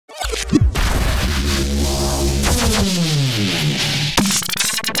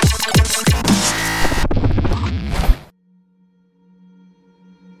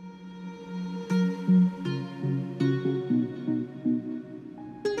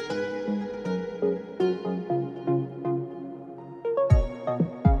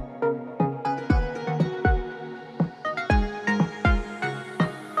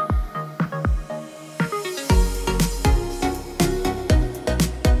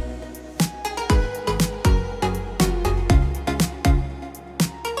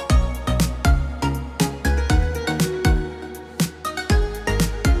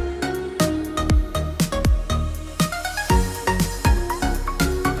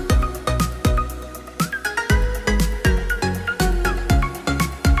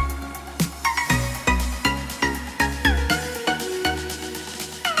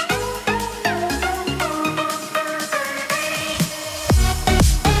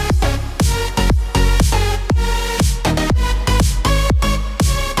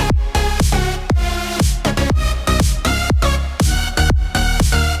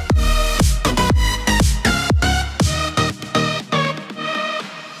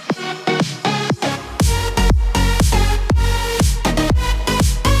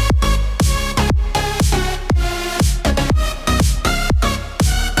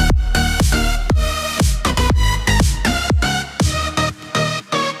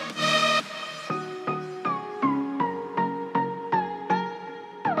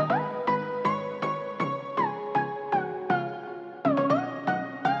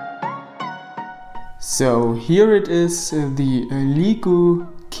So here it is, the Leagoo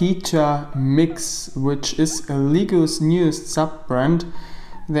Kiicaa Mix, which is Leagoo's newest sub-brand.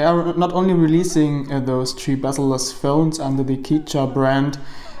 They are not only releasing those Tri-Bezel-Less phones under the Kiicaa brand,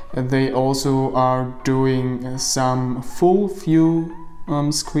 they also are doing some full view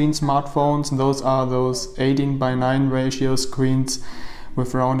screen smartphones. Those are those 18:9 ratio screens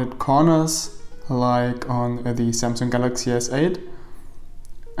with rounded corners, like on the Samsung Galaxy S8.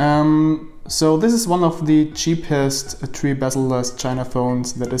 So this is one of the cheapest Tri-Bezel-Less China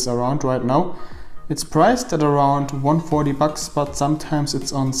phones that is around right now. It's priced at around 140 bucks, but sometimes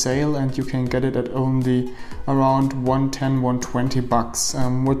it's on sale and you can get it at only around 110, 120 bucks,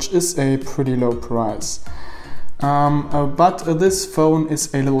 which is a pretty low price. But this phone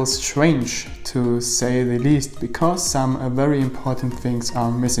is a little strange, to say the least, because some very important things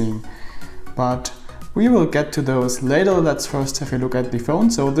are missing. But we will get to those later. Let's first have a look at the phone.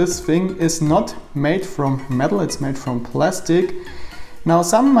 So this thing is not made from metal, it's made from plastic. Now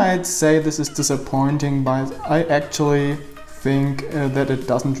some might say this is disappointing, but I actually think that it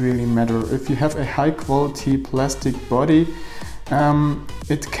doesn't really matter. If you have a high quality plastic body,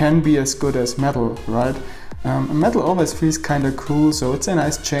 it can be as good as metal, right? Metal always feels kinda cool, so it's a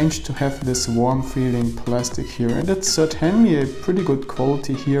nice change to have this warm feeling plastic here. And it's certainly a pretty good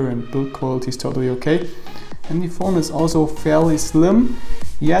quality here, and build quality is totally okay. And the phone is also fairly slim,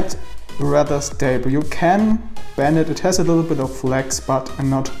 yet rather stable. You can bend it, it has a little bit of flex, but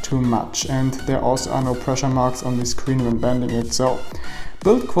not too much. And there also are no pressure marks on the screen when bending it, so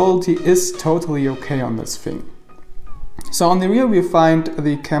build quality is totally okay on this thing. So on the rear we find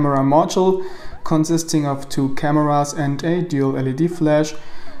the camera module, consisting of 2 cameras and a dual LED flash.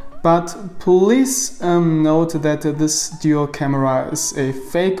 But please note that this dual camera is a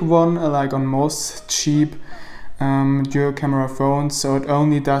fake one, like on most cheap dual camera phones, so it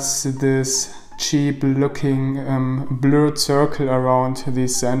only does this cheap looking blurred circle around the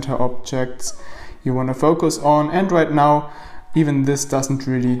center objects you want to focus on, and right now even this doesn't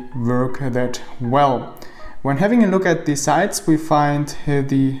really work that well. When having a look at the sides, we find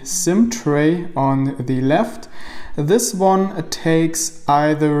the SIM tray on the left. This one takes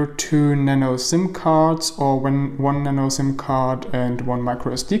either 2 nano SIM cards or 1 nano SIM card and 1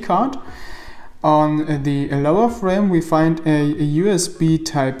 micro SD card. On the lower frame we find a USB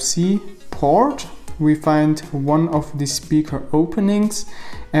Type-C port. We find one of the speaker openings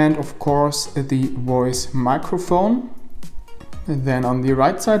and of course the voice microphone. Then on the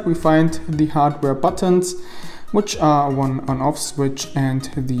right side we find the hardware buttons, which are one on-off switch and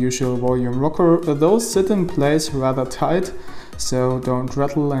the usual volume rocker. Those sit in place rather tight, so don't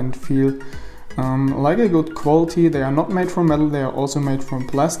rattle and feel like a good quality. They are not made from metal, they are also made from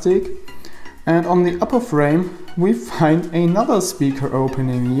plastic. And on the upper frame we find another speaker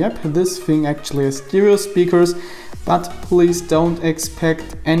opening. Yep, this thing actually has stereo speakers, but please don't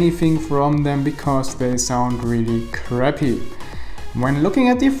expect anything from them because they sound really crappy. When looking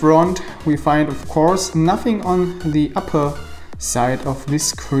at the front, we find of course nothing on the upper side of the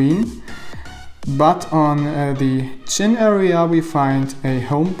screen, but on the chin area we find a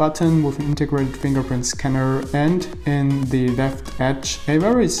home button with an integrated fingerprint scanner, and in the left edge a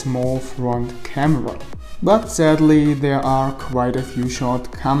very small front camera. But sadly there are quite a few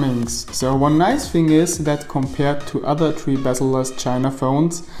shortcomings. So one nice thing is that compared to other Tri-Bezel-Less China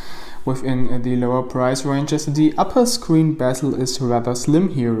phones within the lower price ranges, the upper screen bezel is rather slim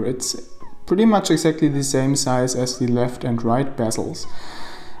here. It's pretty much exactly the same size as the left and right bezels.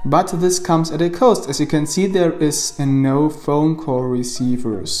 But this comes at a cost. As you can see, there is no phone call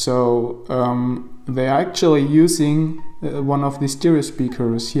receiver, so they are actually using one of the stereo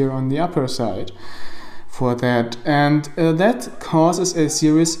speakers here on the upper side for that, and that causes a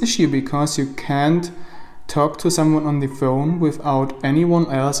serious issue because you can't talk to someone on the phone without anyone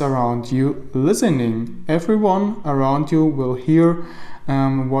else around you listening. Everyone around you will hear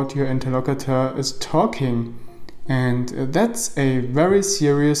what your interlocutor is talking, and that's a very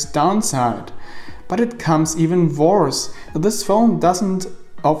serious downside. But it comes even worse. This phone doesn't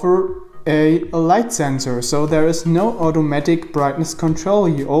offer a light sensor, so there is no automatic brightness control.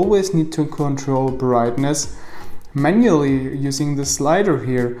 You always need to control brightness manually using the slider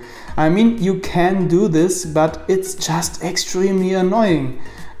here. I mean, you can do this, but it's just extremely annoying.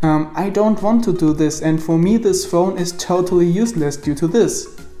 I don't want to do this, and for me this phone is totally useless due to this.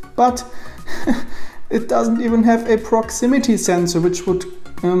 But it doesn't even have a proximity sensor which would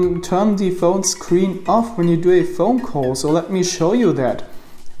turn the phone screen off when you do a phone call. So let me show you that.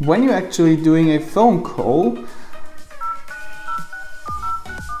 When you're actually doing a phone call,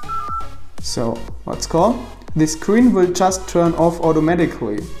 so let's call, the screen will just turn off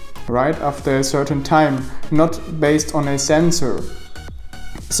automatically. right, after a certain time, not based on a sensor.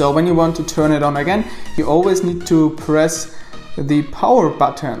 So when you want to turn it on again, you always need to press the power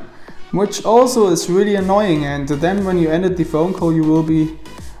button, which also is really annoying, and then when you ended the phone call you will be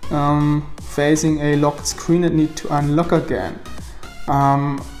facing a locked screen and need to unlock again.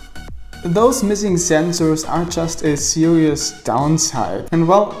 Those missing sensors are just a serious downside, and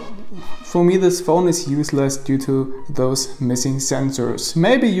well, for me this phone is useless due to those missing sensors.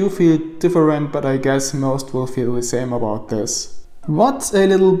 Maybe you feel different, but I guess most will feel the same about this. What's a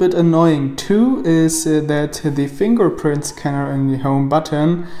little bit annoying too is that the fingerprint scanner in the home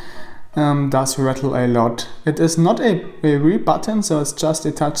button does rattle a lot. It is not a real button, so it's just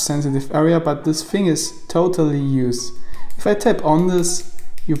a touch sensitive area, but this thing is totally used. If I tap on this,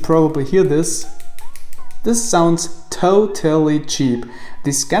 you probably hear this. This sounds totally cheap.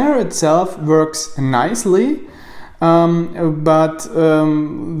 The scanner itself works nicely, but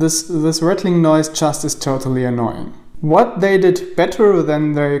this rattling noise just is totally annoying. What they did better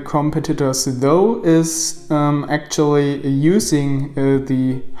than their competitors though is actually using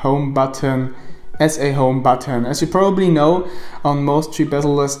the home button as a home button. As you probably know, on most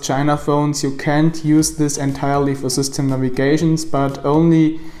Tri-Bezel-Less China phones you can't use this entirely for system navigations, but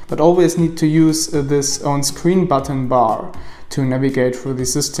always need to use this on-screen button bar to navigate through the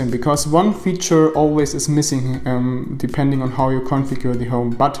system, because one feature always is missing depending on how you configure the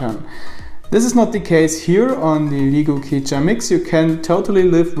home button. This is not the case here on the Leagoo Kiicaa Mix. You can totally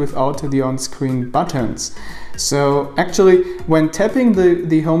live without the on-screen buttons. So actually when tapping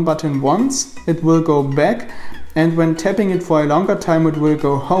the home button once, it will go back, and when tapping it for a longer time it will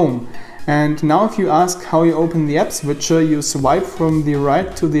go home. And now if you ask how you open the app switcher, you swipe from the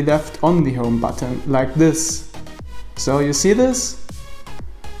right to the left on the home button, like this. So you see this?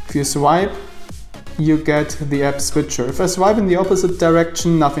 If you swipe, you get the app switcher. If I swipe in the opposite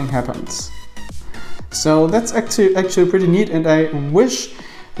direction, nothing happens. So that's actually pretty neat, and I wish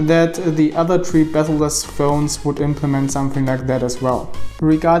that the other Tri-Bezel-Less phones would implement something like that as well.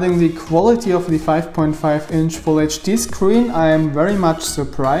 Regarding the quality of the 5.5-inch Full HD screen, I am very much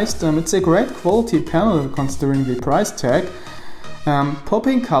surprised. It's a great quality panel considering the price tag.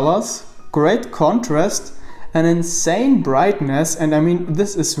 Popping colors, great contrast, an insane brightness, and I mean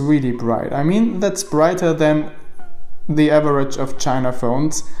this is really bright. I mean that's brighter than the average of China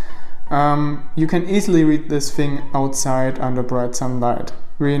phones. You can easily read this thing outside under bright sunlight,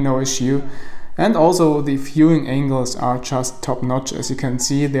 really no issue. And also the viewing angles are just top notch. As you can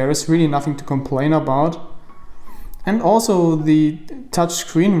see, there is really nothing to complain about. And also the touch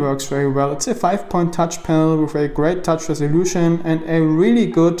screen works very well. It's a 5-point touch panel with a great touch resolution and a really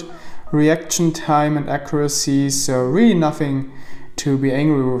good reaction time and accuracy, so really nothing to be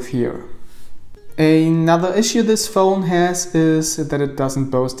angry with here. Another issue this phone has is that it doesn't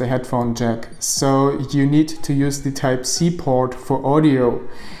boast a headphone jack, so you need to use the Type-C port for audio.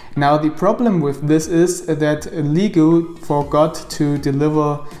 Now the problem with this is that Leagoo forgot to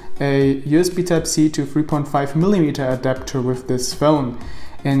deliver a USB Type-C to 3.5mm adapter with this phone.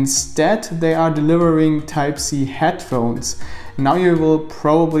 Instead they are delivering Type-C headphones. Now you will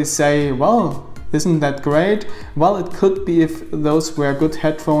probably say, well, isn't that great? Well, it could be if those were good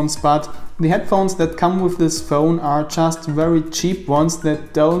headphones, but the headphones that come with this phone are just very cheap ones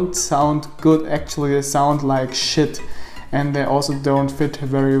that don't sound good. Actually, they sound like shit, and they also don't fit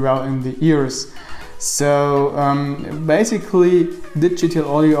very well in the ears. So basically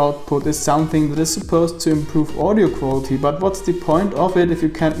digital audio output is something that is supposed to improve audio quality, but what's the point of it if you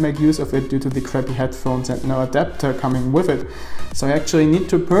can't make use of it due to the crappy headphones and no adapter coming with it? So you actually need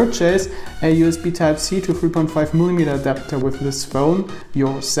to purchase a USB Type-C to 3.5mm adapter with this phone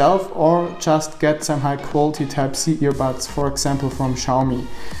yourself, or just get some high quality Type-C earbuds, for example from Xiaomi.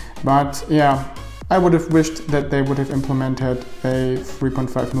 But yeah, I would have wished that they would have implemented a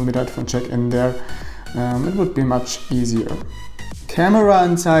 3.5mm headphone jack in there. It would be much easier. Camera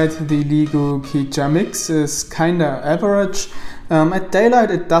inside the Leagoo Kiicaa Mix is kinda average. At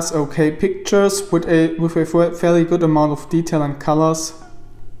daylight it does okay pictures with a fairly good amount of detail and colors.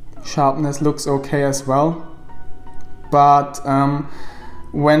 Sharpness looks okay as well. But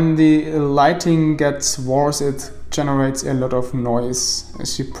when the lighting gets worse, it generates a lot of noise,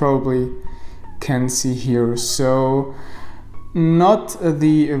 as you probably can see here. So not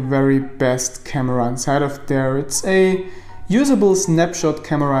the very best camera inside of there. It's a usable snapshot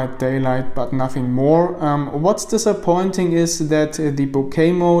camera at daylight, but nothing more. What's disappointing is that the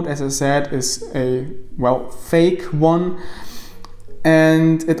bokeh mode, as I said, is a, well, fake one.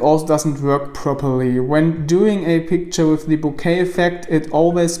 and it also doesn't work properly. When doing a picture with the bokeh effect, it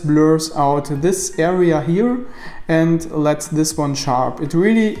always blurs out this area here and lets this one sharp. It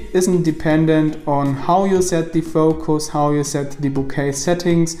really isn't dependent on how you set the focus, how you set the bokeh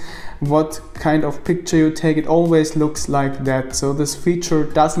settings, what kind of picture you take. It always looks like that. So this feature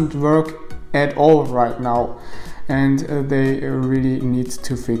doesn't work at all right now, and they really need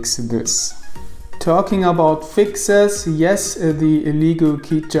to fix this. Talking about fixes, yes, the Leagoo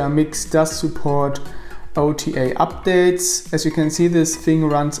Kiicaa Mix does support OTA updates. As you can see, this thing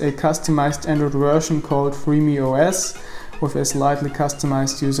runs a customized Android version called FreeMeOS with a slightly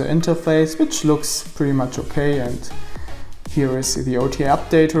customized user interface, which looks pretty much okay. And here is the OTA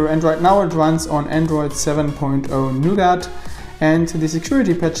updater, and right now it runs on Android 7.0 Nougat, and the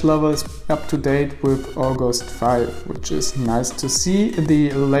security patch level is up to date with August 5, which is nice to see.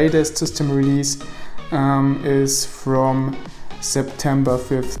 The latest system release is from September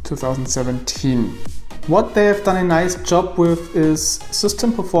 5th, 2017. What they have done a nice job with is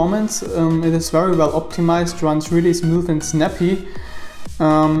system performance. It is very well optimized, runs really smooth and snappy.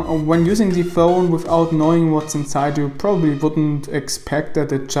 When using the phone without knowing what's inside, you probably wouldn't expect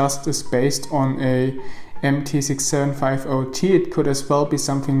that it just is based on a MT6750T. It could as well be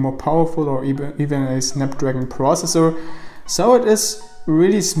something more powerful, or even a Snapdragon processor. So it is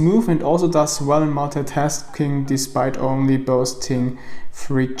really smooth and also does well in multitasking despite only boasting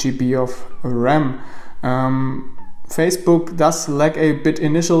 3 GB of RAM. Facebook does lag a bit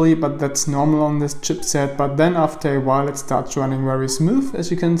initially, but that's normal on this chipset, but then after a while it starts running very smooth,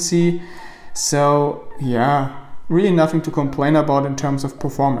 as you can see. So yeah, really nothing to complain about in terms of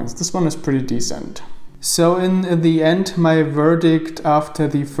performance. This one is pretty decent. So in the end, my verdict after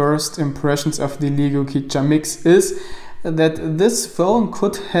the first impressions of the Leagoo Kiicaa Mix is that this phone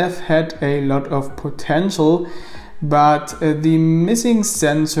could have had a lot of potential, but the missing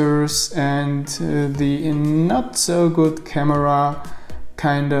sensors and the not so good camera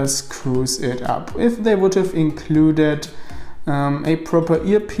kinda screws it up. If they would have included a proper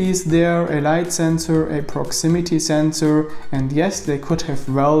earpiece there, a light sensor, a proximity sensor, and yes, they could have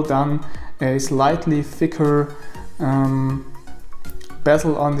well done a slightly thicker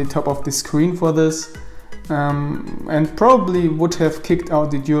bezel on the top of the screen for this, and probably would have kicked out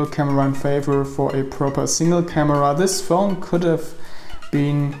the dual camera in favor for a proper single camera. This phone could have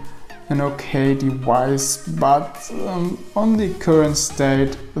been an okay device, but on the current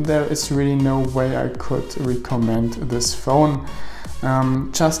state there is really no way I could recommend this phone.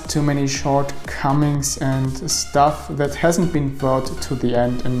 Just too many shortcomings and stuff that hasn't been thought to the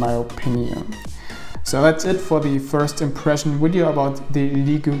end, in my opinion. So that's it for the first impression video about the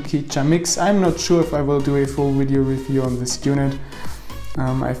Leagoo Kiicaa Mix. I'm not sure if I will do a full video review on this unit.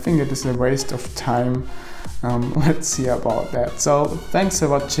 I think it is a waste of time. Let's see about that. So thanks for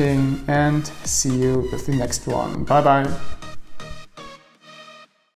watching and see you with the next one. Bye bye.